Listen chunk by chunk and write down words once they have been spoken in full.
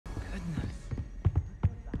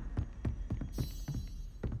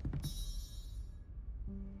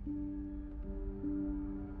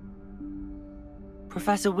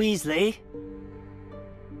Professor Weasley?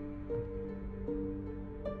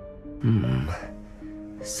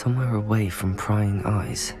 Somewhere away from prying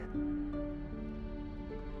eyes.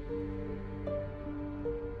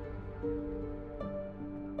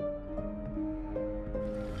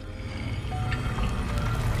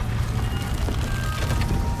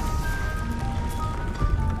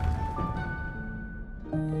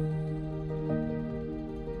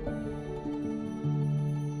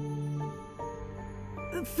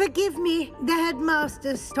 Forgive me, the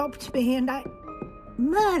headmaster stopped me and I...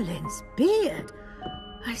 Merlin's beard.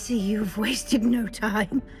 I see you've wasted no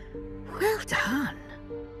time. Well done.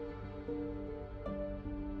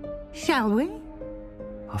 Shall we?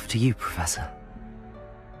 Off to you, Professor.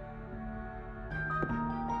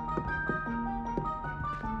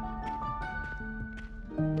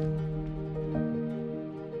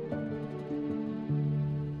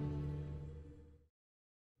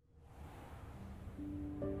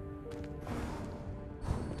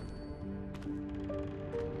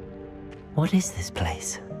 What is this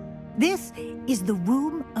place? This is the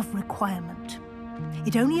Room of Requirement.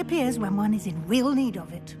 It only appears when one is in real need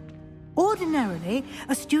of it. Ordinarily,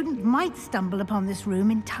 a student might stumble upon this room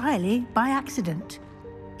entirely by accident,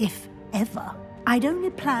 if ever. I'd only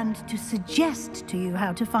planned to suggest to you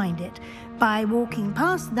how to find it by walking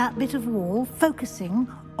past that bit of wall, focusing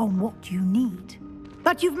on what you need.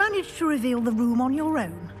 But you've managed to reveal the room on your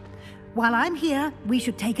own. While I'm here, we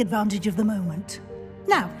should take advantage of the moment.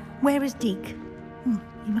 Now, where is Deke?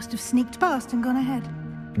 He must have sneaked past and gone ahead.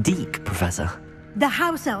 Deke, Professor. The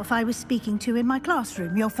house elf I was speaking to in my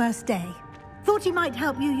classroom your first day. Thought he might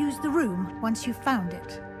help you use the room once you found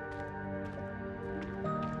it.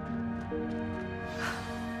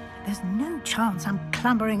 There's no chance I'm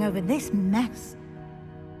clambering over this mess.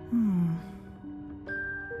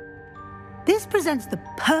 This presents the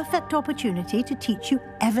perfect opportunity to teach you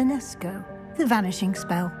Evanesco, the vanishing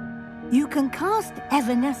spell. You can cast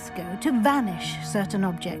Evanesco to vanish certain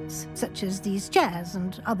objects, such as these chairs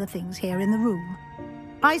and other things here in the room.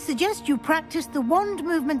 I suggest you practice the wand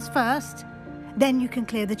movements first, then you can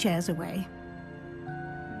clear the chairs away.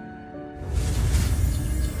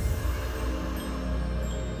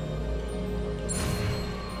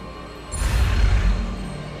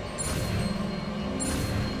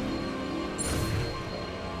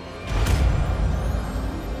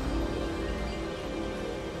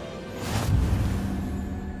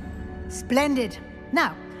 Splendid.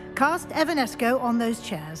 Now, cast Evanesco on those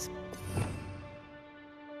chairs.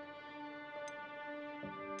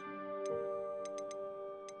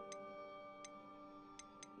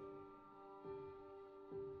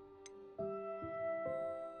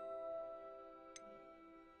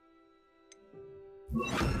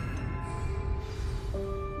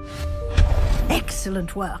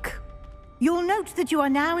 Excellent work. You'll note that you are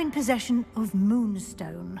now in possession of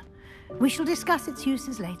Moonstone. We shall discuss its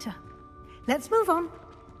uses later. Let's move on.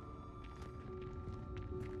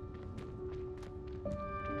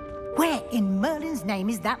 Where in Merlin's name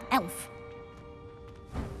is that elf?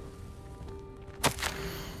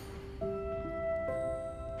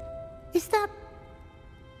 Is that...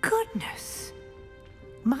 Goodness!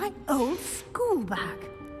 My old school bag.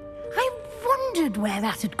 I wondered where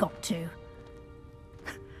that had got to.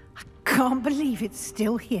 I can't believe it's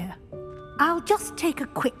still here. I'll just take a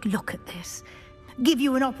quick look at this. Give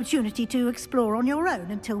you an opportunity to explore on your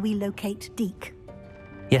own until we locate Deke.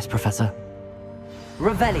 Yes, Professor.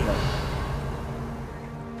 Revelio.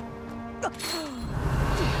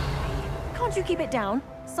 Can't you keep it down?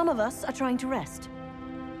 Some of us are trying to rest.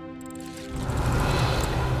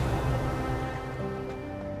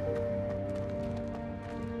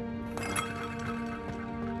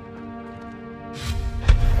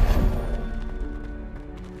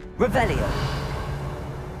 Revelio.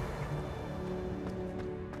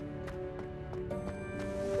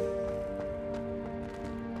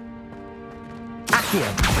 Accio.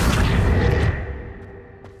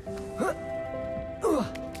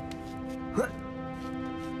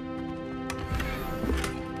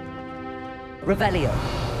 Revelio.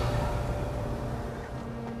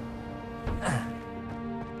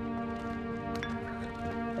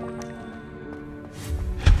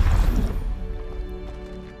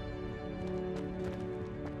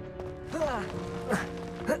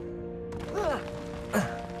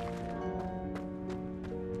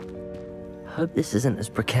 Hope this isn't as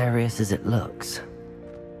precarious as it looks.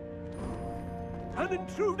 An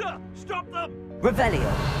intruder! Stop them!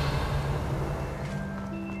 Revelio.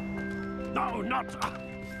 No, not...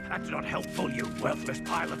 that's not helpful, you worthless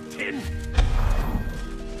pile of tin!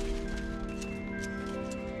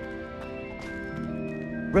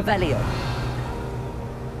 Revelio.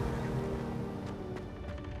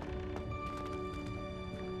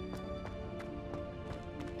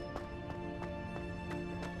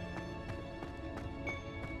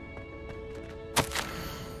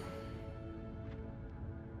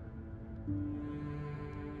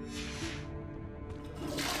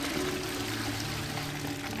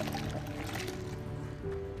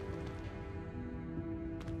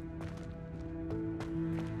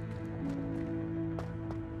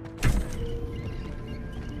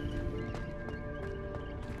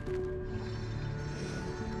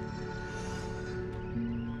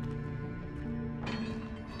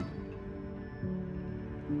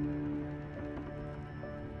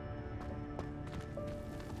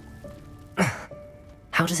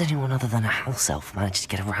 How does anyone other than a house elf manage to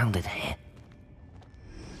get around in here?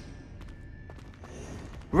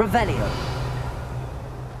 Revelio.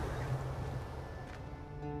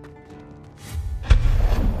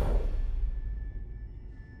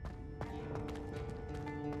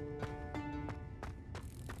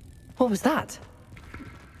 What was that?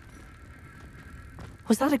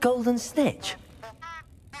 Was that a golden snitch?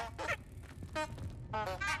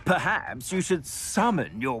 Perhaps you should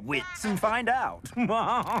summon your wits and find out.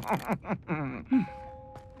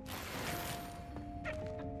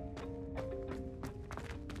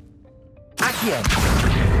 Accio.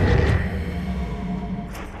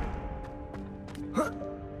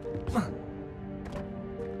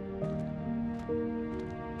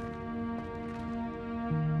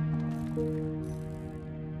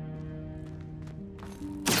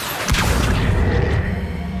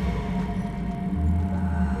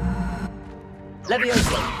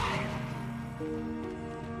 Levioso.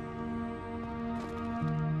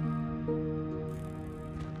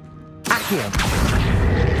 Accio.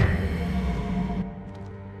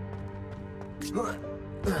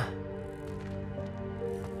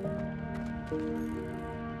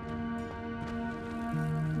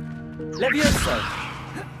 Levioso.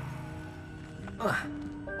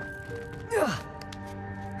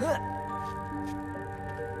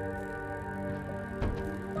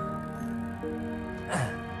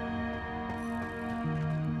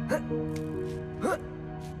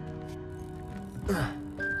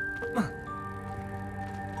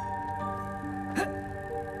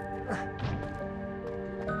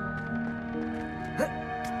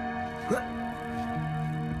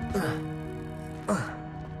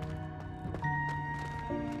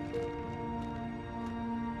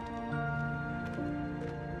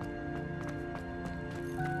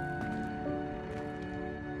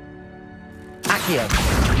 Accio.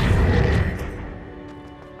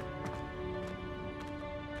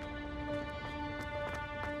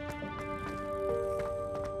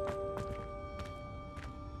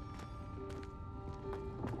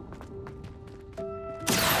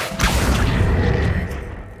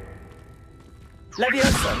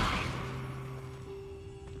 Levioso.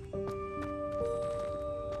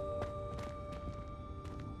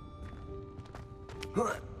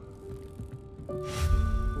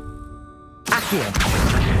 Accio.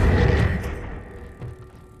 Levioso.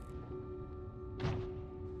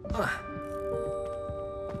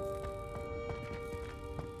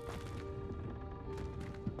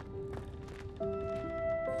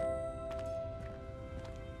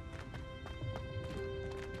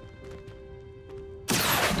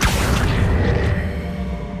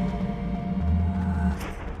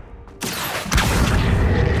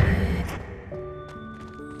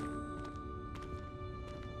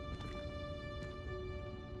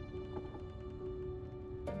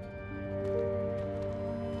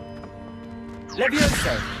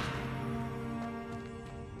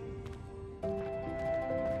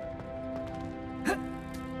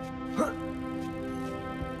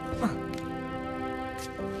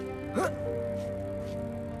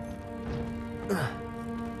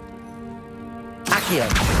 Accio.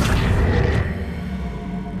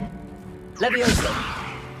 Levioso.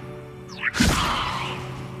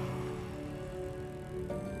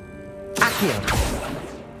 Accio.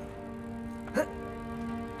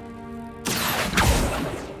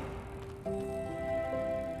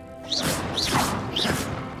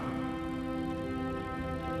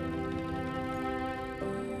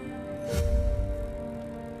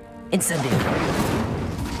 Incendio.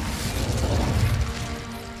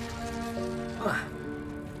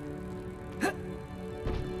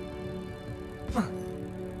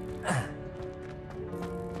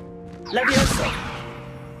 Levioso.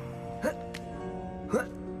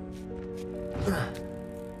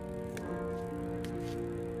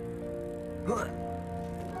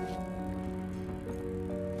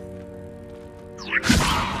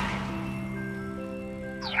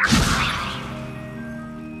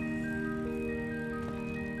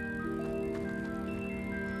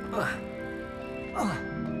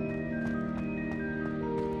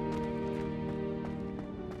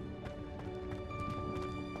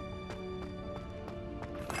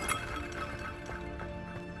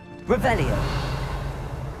 Revelio.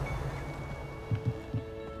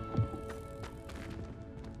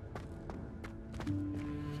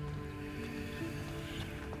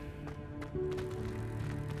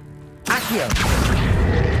 Accio.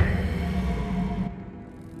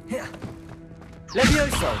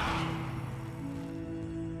 Levioso.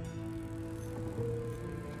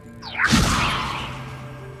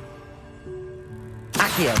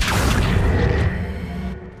 Accio.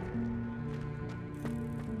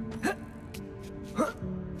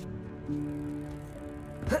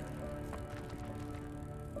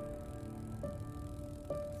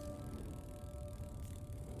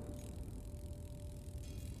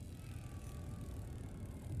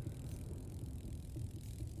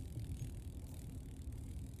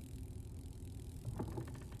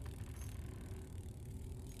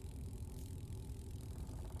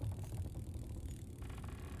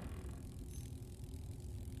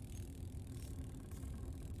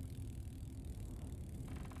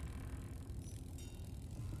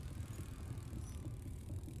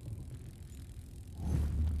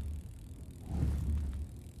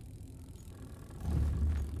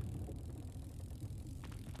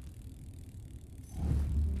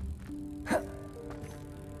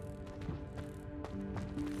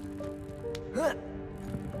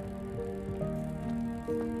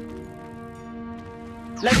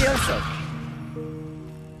 Levioso.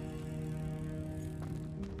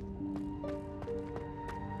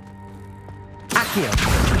 Accio.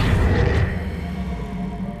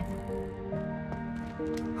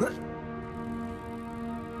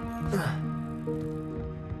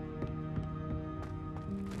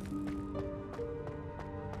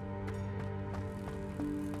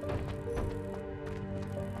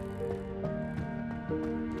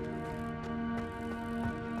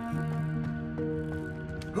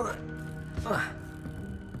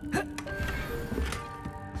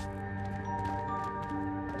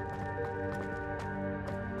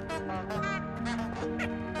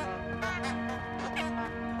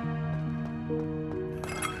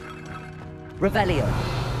 Revelio.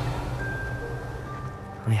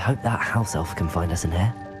 I hope that house elf can find us in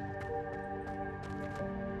here.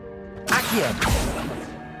 Accio.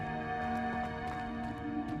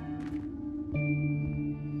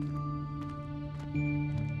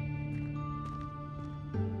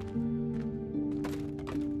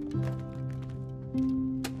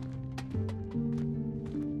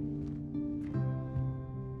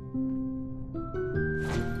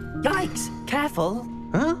 Yikes! Careful!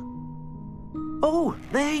 Huh? Oh,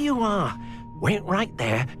 there you are. Wait right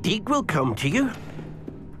there. Deek will come to you.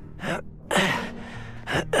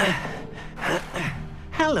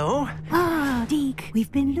 Hello. Ah, Deke,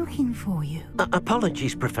 we've been looking for you.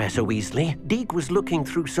 Apologies, Professor Weasley. Deek was looking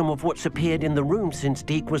through some of what's appeared in the room since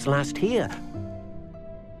Deek was last here.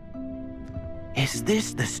 Is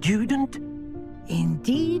this the student?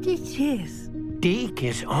 Indeed it is. Deek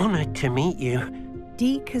is honored to meet you.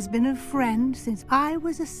 Deke has been a friend since I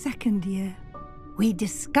was a second year. We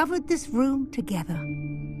discovered this room together.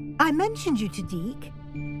 I mentioned you to Deke.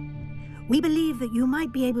 We believe that you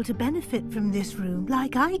might be able to benefit from this room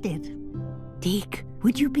like I did. Deke,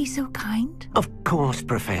 would you be so kind? Of course,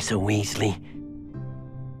 Professor Weasley.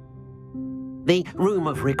 The Room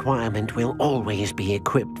of Requirement will always be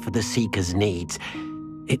equipped for the Seeker's needs.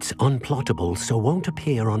 It's unplottable, so won't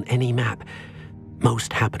appear on any map.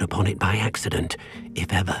 Most happen upon it by accident,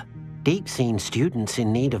 if ever. Deep seen students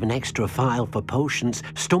in need of an extra file for potions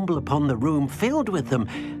stumble upon the room filled with them.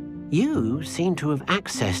 You seem to have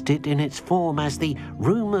accessed it in its form as the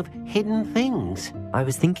Room of Hidden Things. I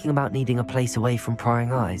was thinking about needing a place away from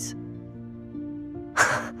prying eyes.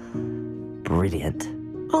 Brilliant.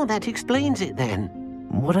 Oh, that explains it then.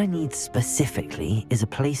 What I need specifically is a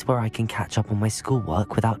place where I can catch up on my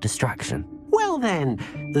schoolwork without distraction. Well then,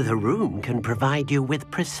 the room can provide you with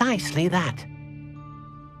precisely that.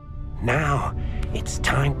 Now, it's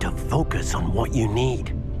time to focus on what you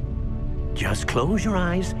need. Just close your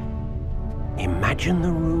eyes. Imagine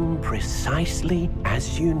the room precisely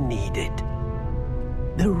as you need it.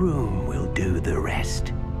 The room will do the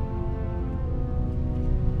rest.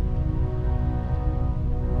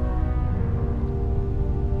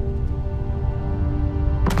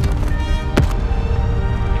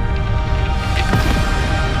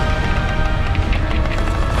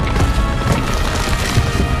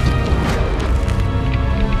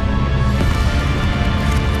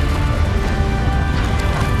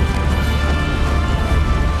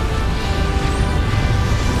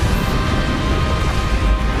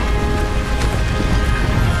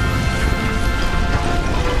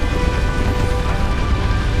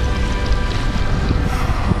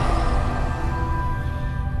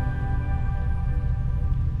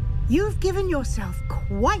 You've given yourself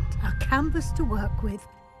quite a canvas to work with.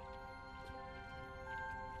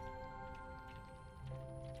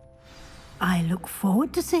 I look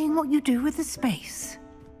forward to seeing what you do with the space.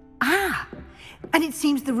 Ah, and it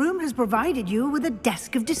seems the room has provided you with a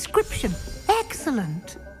desk of description.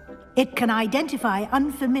 Excellent. It can identify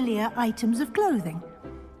unfamiliar items of clothing.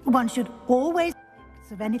 One should always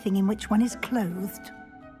think of anything in which one is clothed.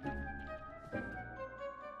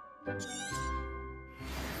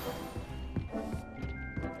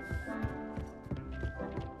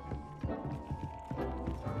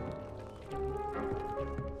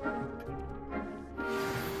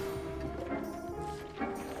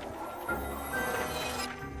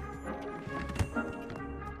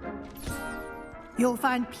 You'll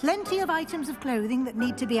find plenty of items of clothing that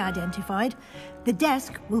need to be identified. The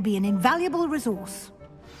desk will be an invaluable resource.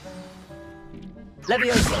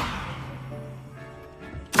 Levioso.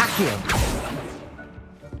 Accio.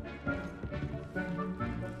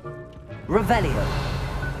 Revelio.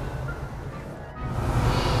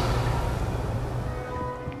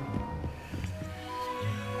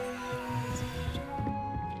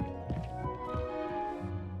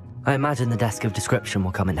 I imagine the desk of description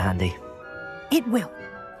will come in handy. It will.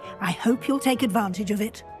 I hope you'll take advantage of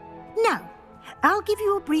it. Now, I'll give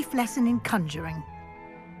you a brief lesson in conjuring.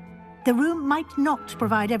 The room might not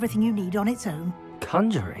provide everything you need on its own.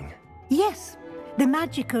 Conjuring? Yes, the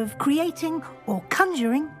magic of creating or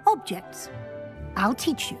conjuring objects. I'll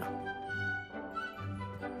teach you.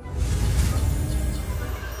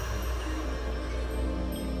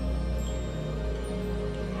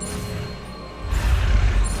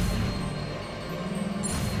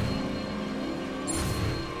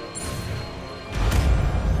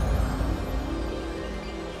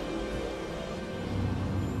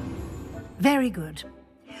 Very good.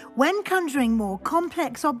 When conjuring more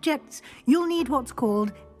complex objects, you'll need what's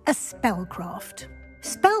called a spellcraft.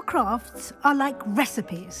 Spellcrafts are like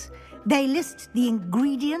recipes. They list the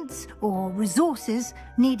ingredients or resources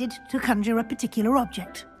needed to conjure a particular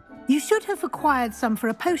object. You should have acquired some for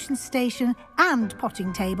a potion station and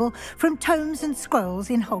potting table from tomes and scrolls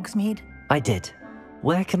in Hogsmeade. I did.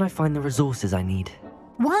 Where can I find the resources I need?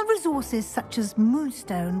 While resources such as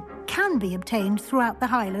moonstone can be obtained throughout the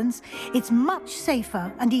Highlands, it's much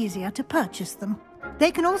safer and easier to purchase them.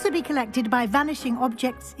 They can also be collected by vanishing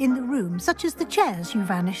objects in the room, such as the chairs you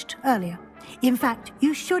vanished earlier. In fact,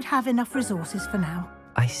 you should have enough resources for now.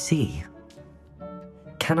 I see.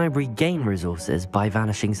 Can I regain resources by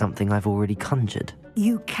vanishing something I've already conjured?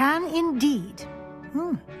 You can indeed.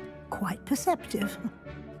 Quite perceptive.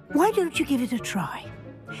 Why don't you give it a try?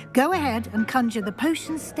 Go ahead and conjure the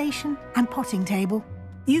potion station and potting table.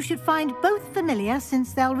 You should find both familiar,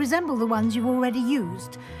 since they'll resemble the ones you've already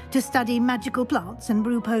used to study magical plants and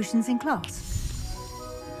brew potions in class.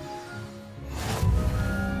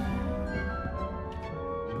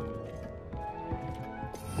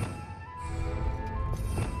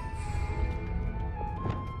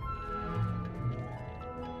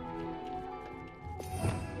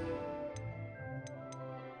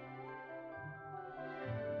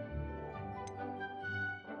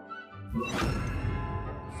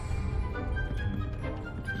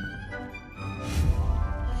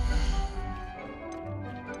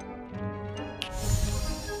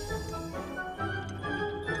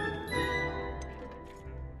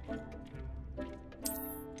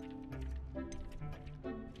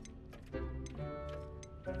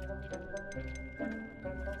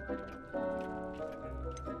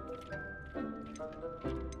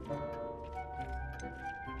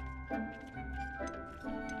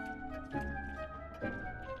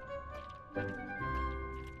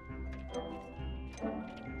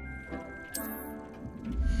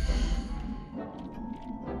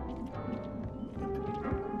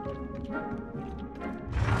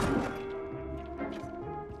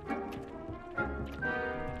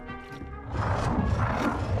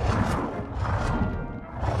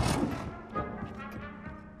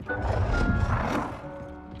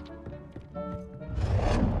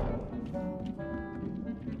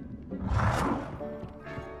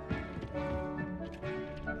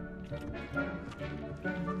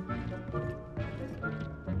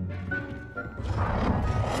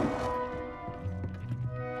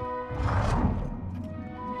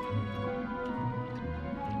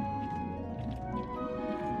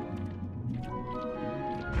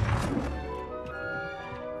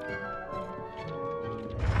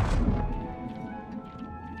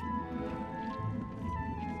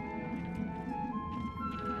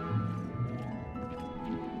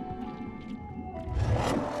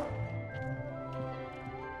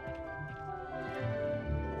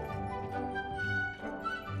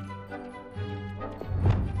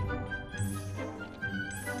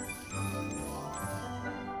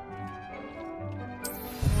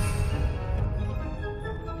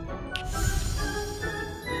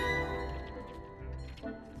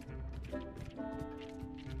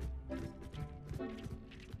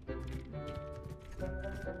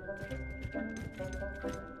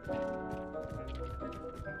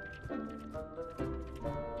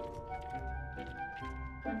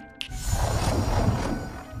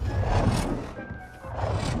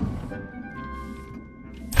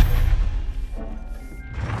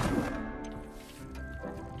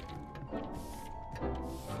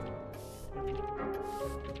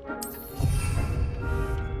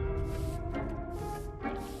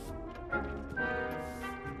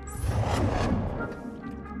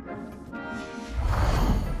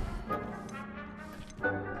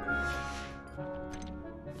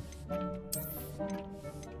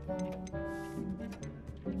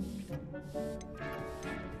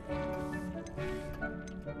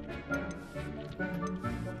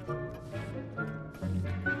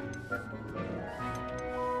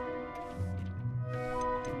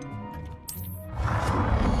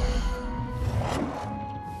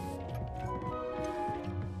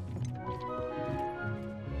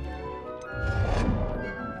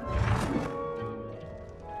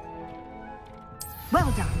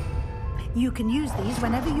 Well done. You can use these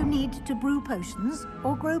whenever you need to brew potions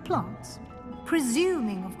or grow plants.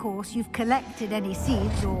 Presuming, of course, you've collected any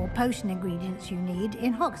seeds or potion ingredients you need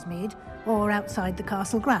in Hogsmeade or outside the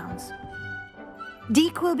castle grounds.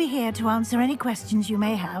 Deek will be here to answer any questions you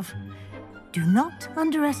may have. Do not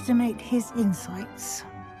underestimate his insights.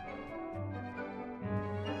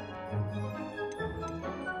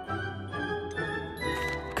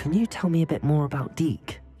 Can you tell me a bit more about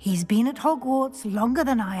Deek? He's been at Hogwarts longer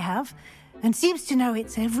than I have, and seems to know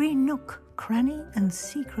its every nook, cranny, and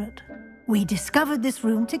secret. We discovered this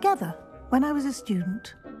room together when I was a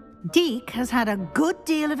student. Deek has had a good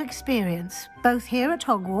deal of experience, both here at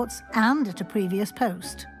Hogwarts and at a previous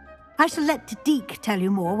post. I shall let Deek tell you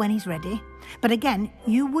more when he's ready, but again,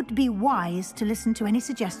 you would be wise to listen to any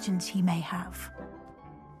suggestions he may have.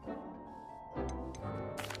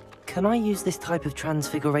 Can I use this type of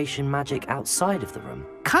transfiguration magic outside of the room?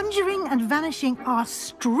 Conjuring and vanishing are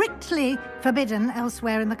strictly forbidden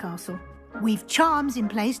elsewhere in the castle. We've charms in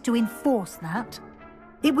place to enforce that.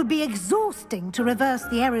 It would be exhausting to reverse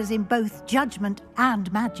the errors in both judgment and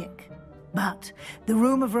magic. But the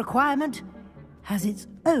Room of Requirement has its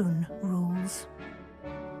own rules.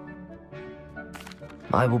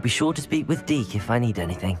 I will be sure to speak with Deek if I need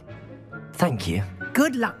anything. Thank you.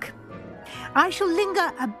 Good luck. I shall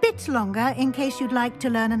linger a bit longer in case you'd like to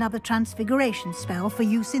learn another transfiguration spell for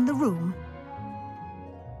use in the room.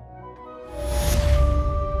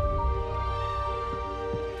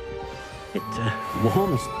 It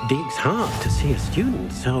warms Deek's heart to see a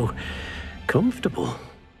student so comfortable.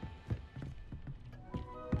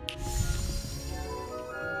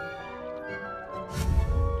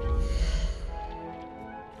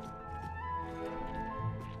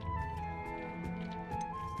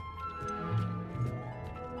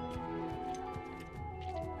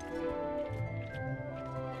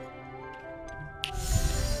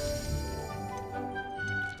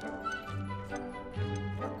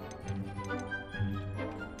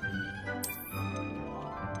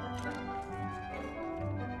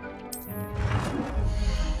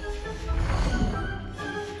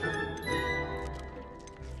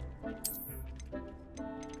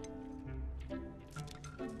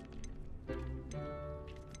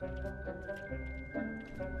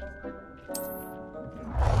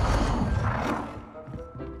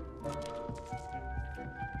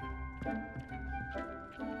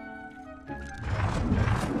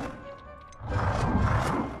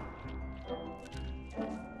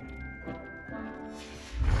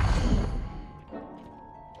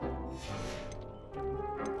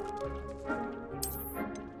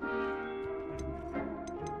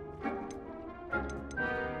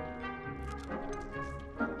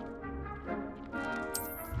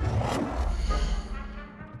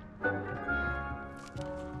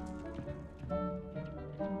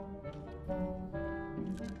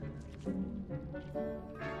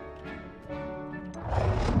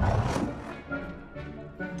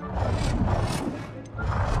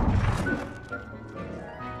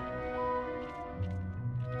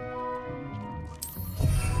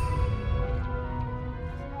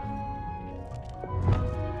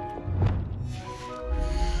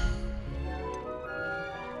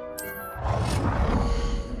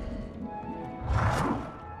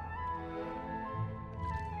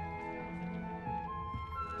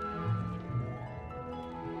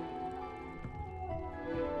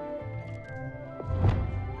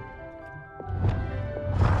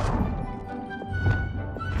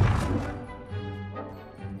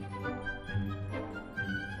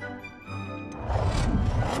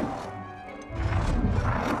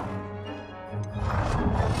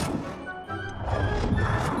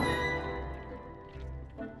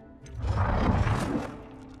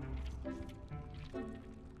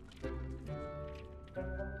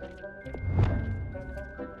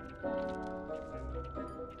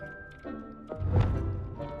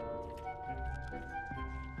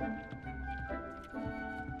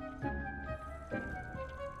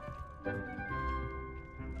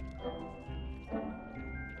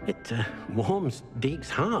 It warms Deek's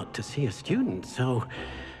heart to see a student so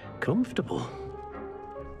comfortable.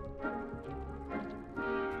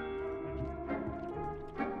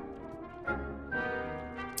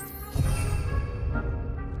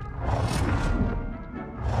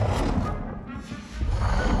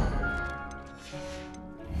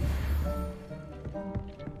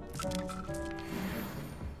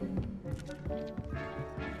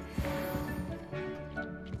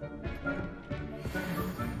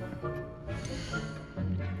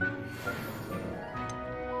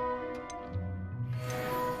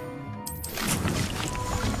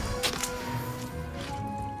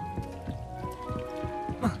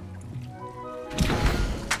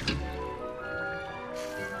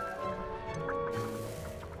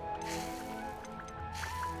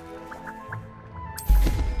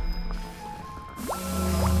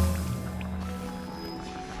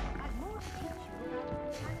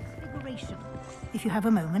 if you have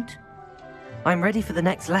a moment. I'm ready for the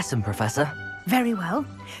next lesson, Professor. Very well.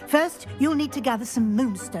 First, you'll need to gather some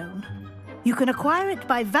moonstone. You can acquire it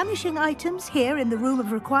by vanishing items here in the Room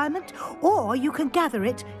of Requirement, or you can gather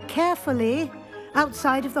it carefully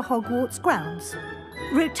outside of the Hogwarts grounds.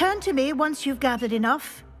 Return to me once you've gathered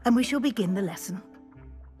enough, and we shall begin the lesson.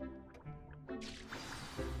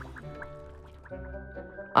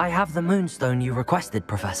 I have the moonstone you requested,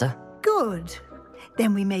 Professor. Good.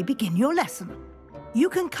 Then we may begin your lesson. You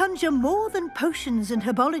can conjure more than potions and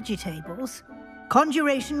herbology tables.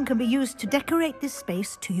 Conjuration can be used to decorate this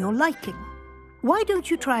space to your liking. Why don't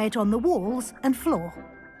you try it on the walls and floor?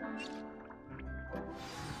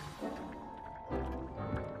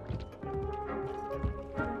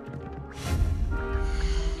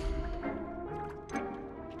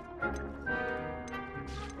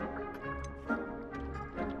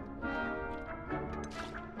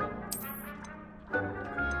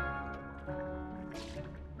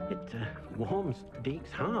 It warms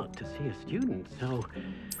Deke's heart to see a student so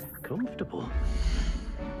comfortable.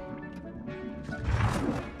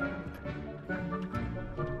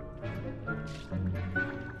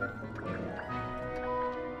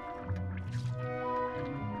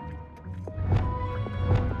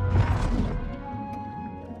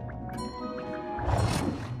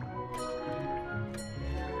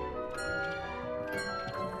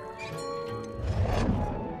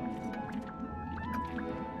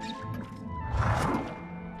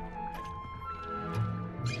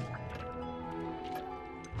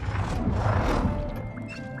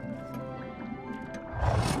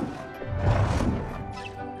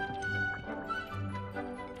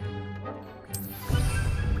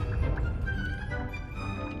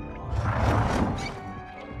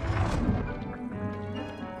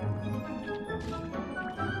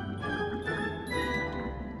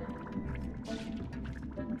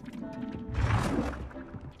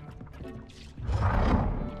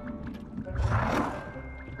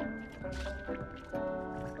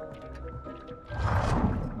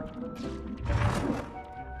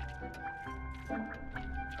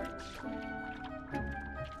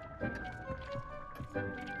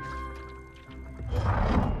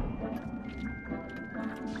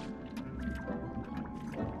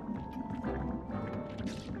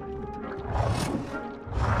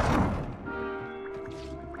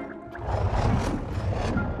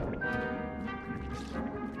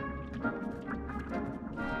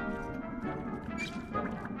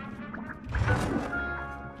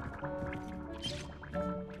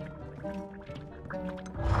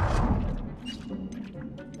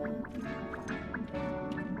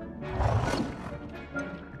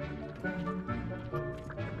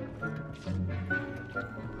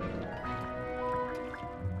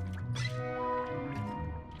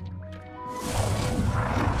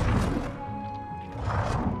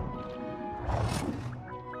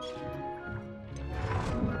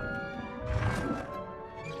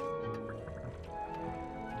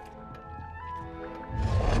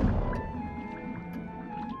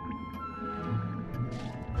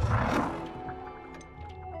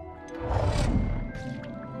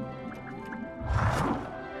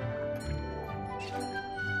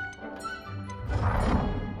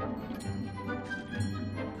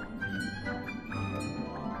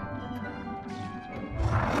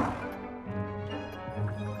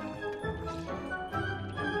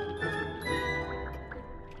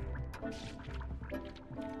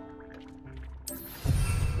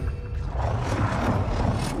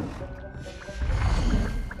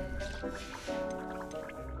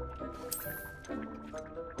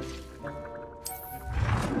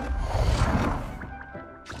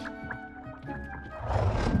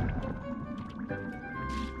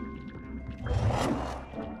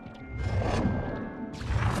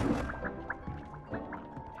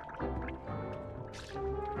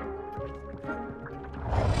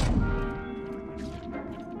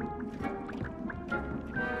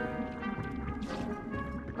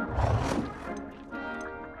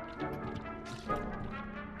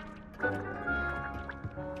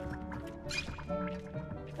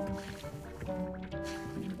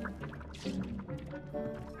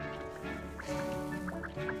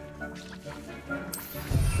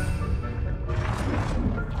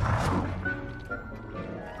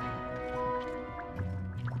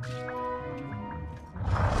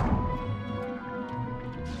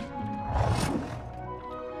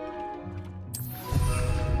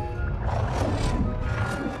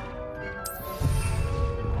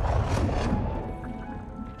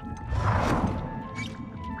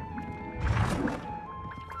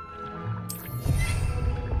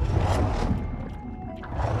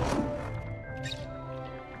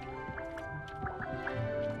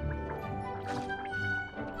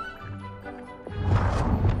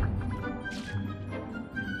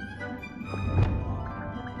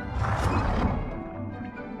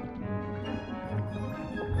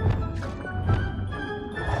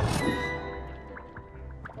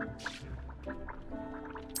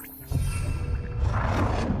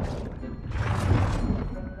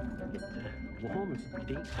 It warms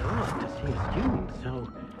Deep's heart to see a student so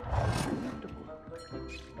comfortable.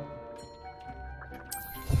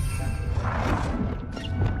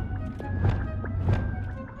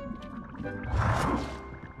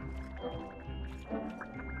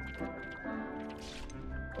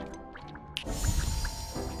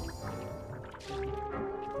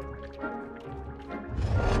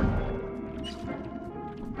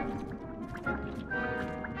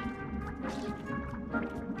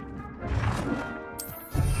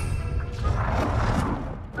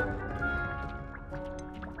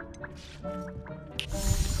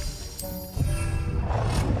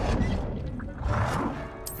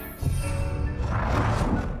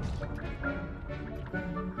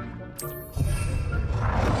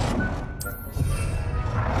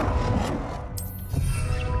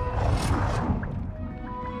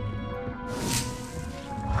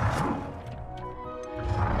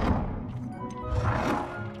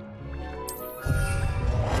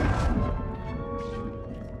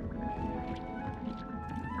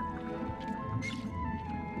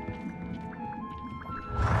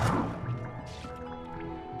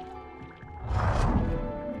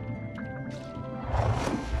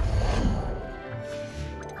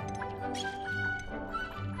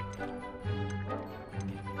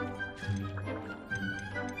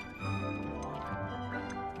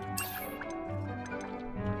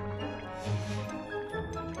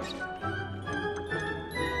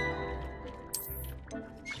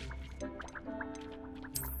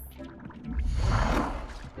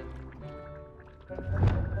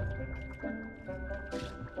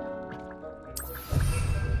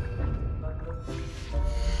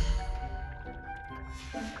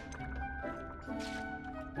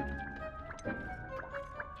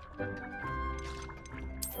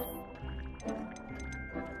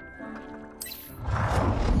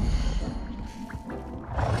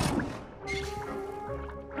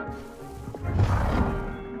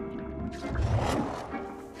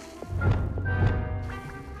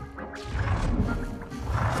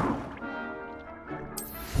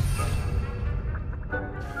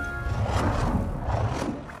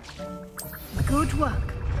 Good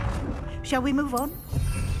work. Shall we move on?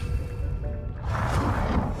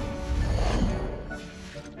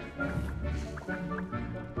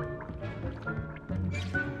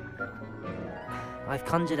 I've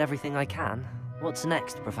conjured everything I can. What's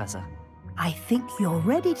next, Professor? I think you're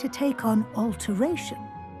ready to take on alteration.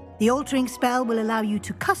 The altering spell will allow you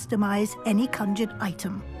to customize any conjured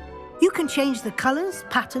item. You can change the colors,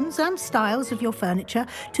 patterns, and styles of your furniture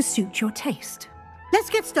to suit your taste. Let's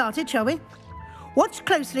get started, shall we? Watch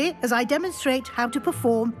closely as I demonstrate how to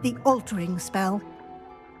perform the altering spell.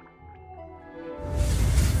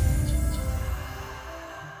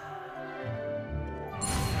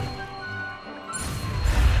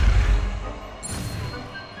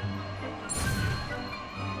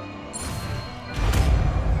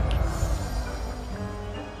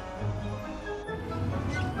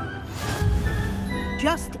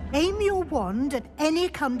 Just aim your wand at any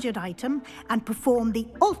conjured item and perform the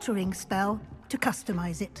altering spell to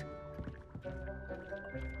customize it.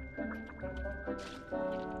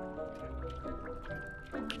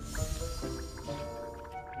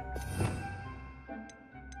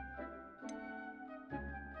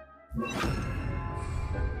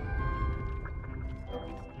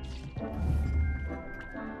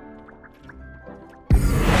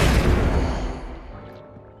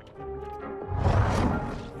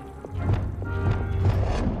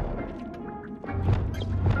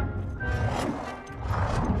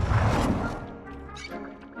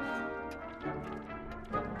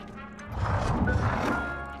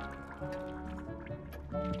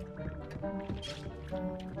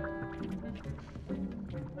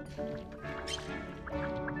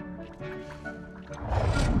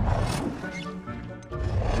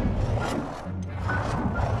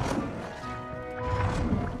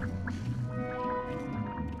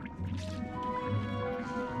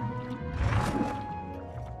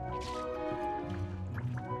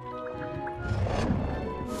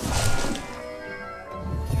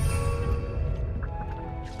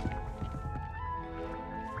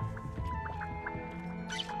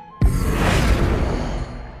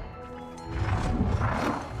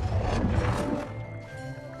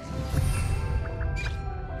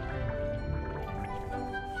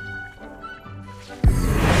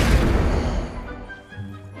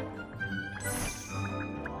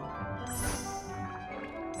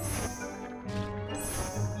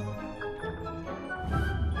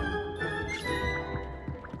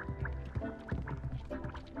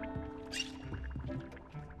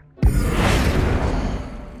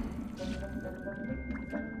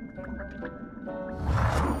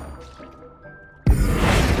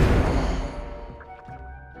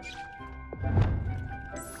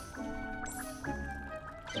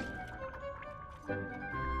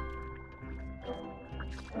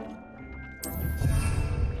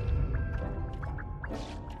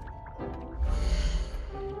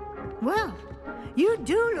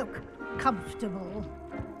 do look comfortable.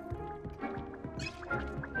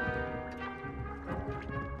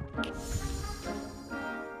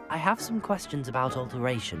 I have some questions about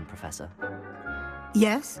alteration, Professor.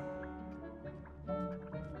 Yes?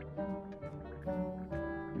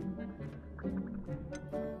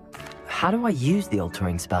 How do I use the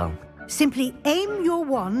altering spell? Simply aim your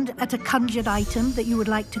wand at a conjured item that you would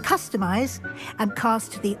like to customize and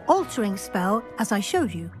cast the altering spell as I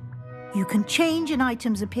showed you. You can change an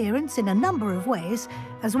item's appearance in a number of ways,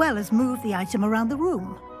 as well as move the item around the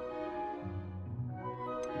room.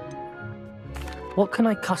 What can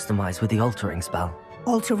I customize with the altering spell?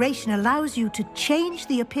 Alteration allows you to change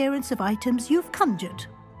the appearance of items you've conjured.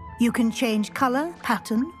 You can change color,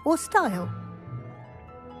 pattern, or style.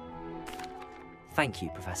 Thank you,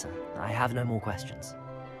 Professor. I have no more questions.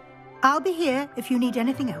 I'll be here if you need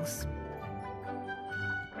anything else.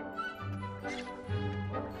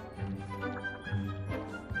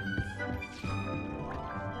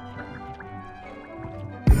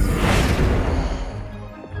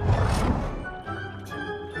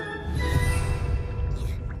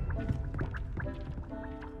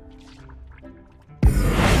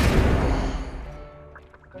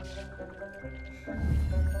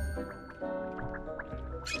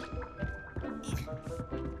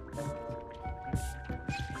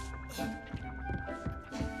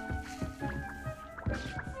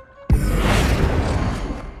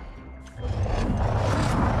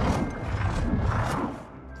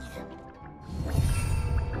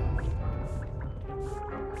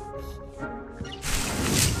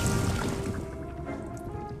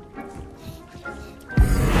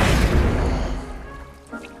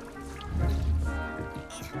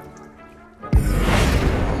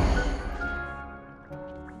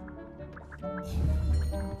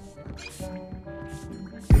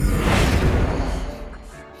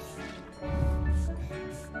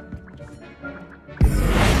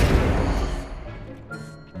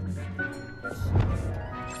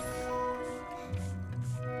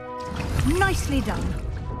 Nicely done.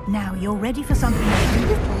 Now you're ready for something a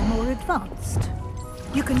little more advanced.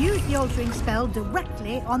 You can use the altering spell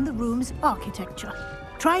directly on the room's architecture.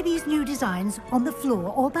 Try these new designs on the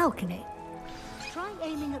floor or balcony. Try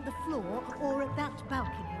aiming at the floor or at that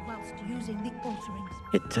balcony whilst using the altering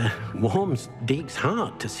spell. It warms Deke's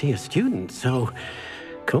heart to see a student so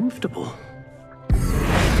comfortable.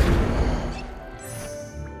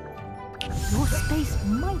 Your space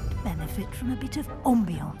might benefit from a bit of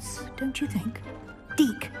ambiance, don't you think?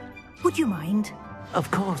 Deke, would you mind?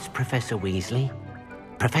 Of course, Professor Weasley.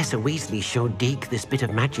 Professor Weasley showed Deke this bit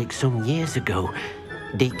of magic some years ago.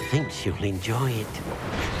 Deke thinks you'll enjoy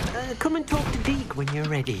it. Come and talk to Deke when you're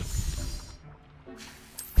ready.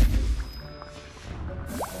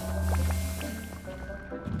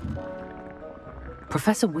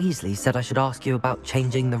 Professor Weasley said I should ask you about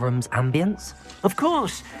changing the room's ambience? Of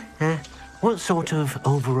course. What sort of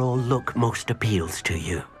overall look most appeals to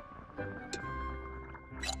you?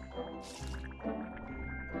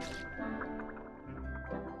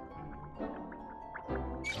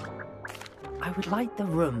 I would like the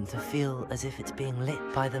room to feel as if it's being lit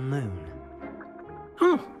by the moon.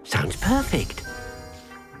 Oh, sounds perfect.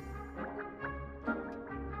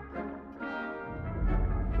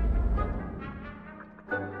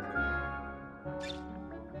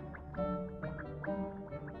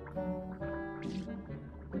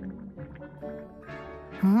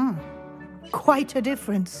 Quite a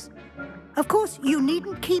difference. Of course, you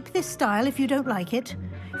needn't keep this style if you don't like it.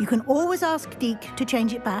 You can always ask Deke to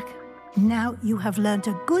change it back. Now you have learnt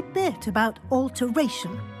a good bit about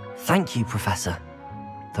alteration. Thank you, Professor.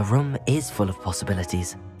 The room is full of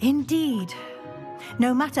possibilities. Indeed.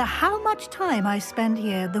 No matter how much time I spend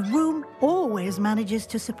here, the room always manages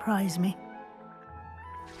to surprise me.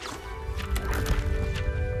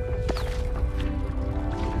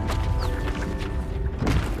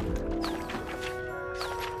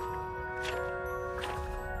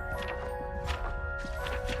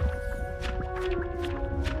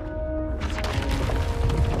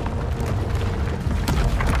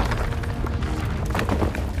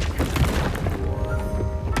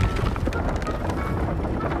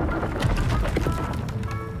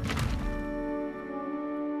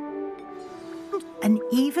 An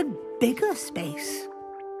even bigger space.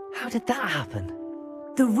 How did that happen?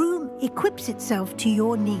 The room equips itself to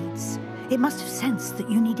your needs. It must have sensed that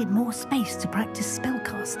you needed more space to practice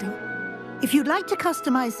spellcasting. If you'd like to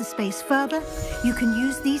customize the space further, you can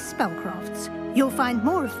use these spellcrafts. You'll find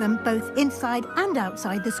more of them both inside and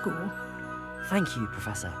outside the school. Thank you,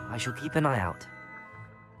 Professor. I shall keep an eye out.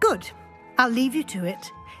 Good. I'll leave you to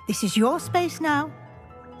it. This is your space now.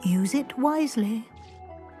 Use it wisely.